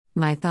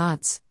My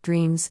thoughts,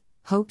 dreams,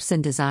 hopes,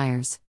 and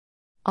desires.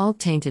 All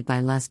tainted by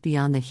lust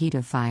beyond the heat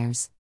of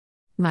fires.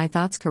 My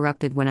thoughts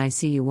corrupted when I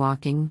see you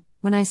walking,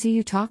 when I see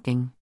you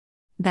talking.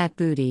 That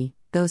booty,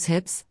 those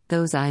hips,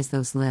 those eyes,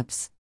 those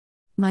lips.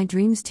 My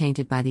dreams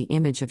tainted by the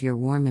image of your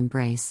warm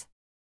embrace.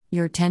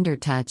 Your tender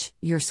touch,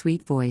 your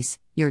sweet voice,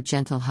 your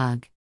gentle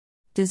hug.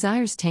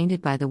 Desires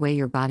tainted by the way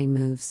your body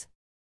moves.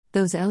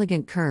 Those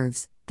elegant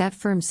curves, that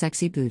firm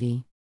sexy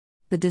booty.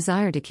 The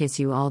desire to kiss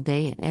you all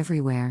day and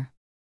everywhere.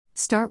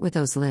 Start with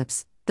those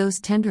lips, those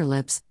tender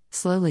lips,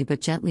 slowly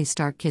but gently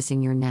start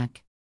kissing your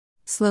neck.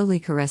 Slowly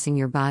caressing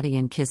your body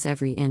and kiss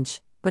every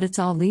inch, but it's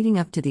all leading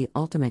up to the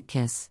ultimate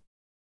kiss.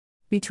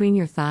 Between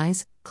your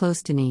thighs,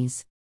 close to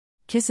knees.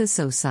 Kisses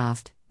so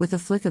soft, with a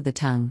flick of the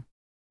tongue.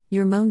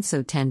 Your moans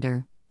so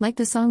tender, like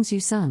the songs you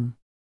sung.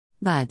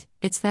 But,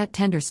 it's that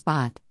tender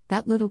spot,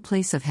 that little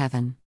place of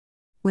heaven.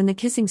 When the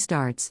kissing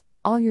starts,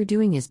 all you're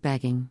doing is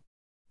begging.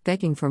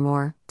 Begging for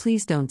more,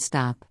 please don't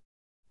stop.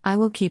 I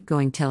will keep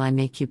going till I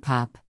make you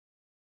pop.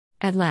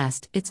 At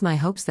last, it's my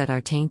hopes that are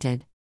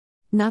tainted.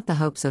 Not the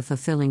hopes of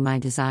fulfilling my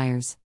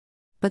desires.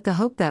 But the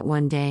hope that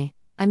one day,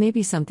 I may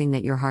be something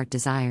that your heart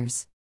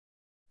desires.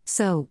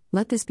 So,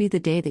 let this be the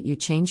day that you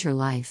change your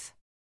life.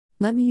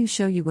 Let me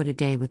show you what a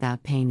day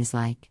without pain is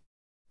like.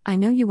 I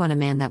know you want a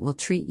man that will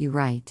treat you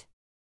right.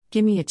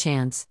 Give me a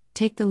chance,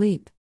 take the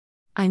leap.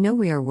 I know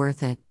we are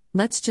worth it,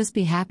 let's just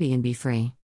be happy and be free.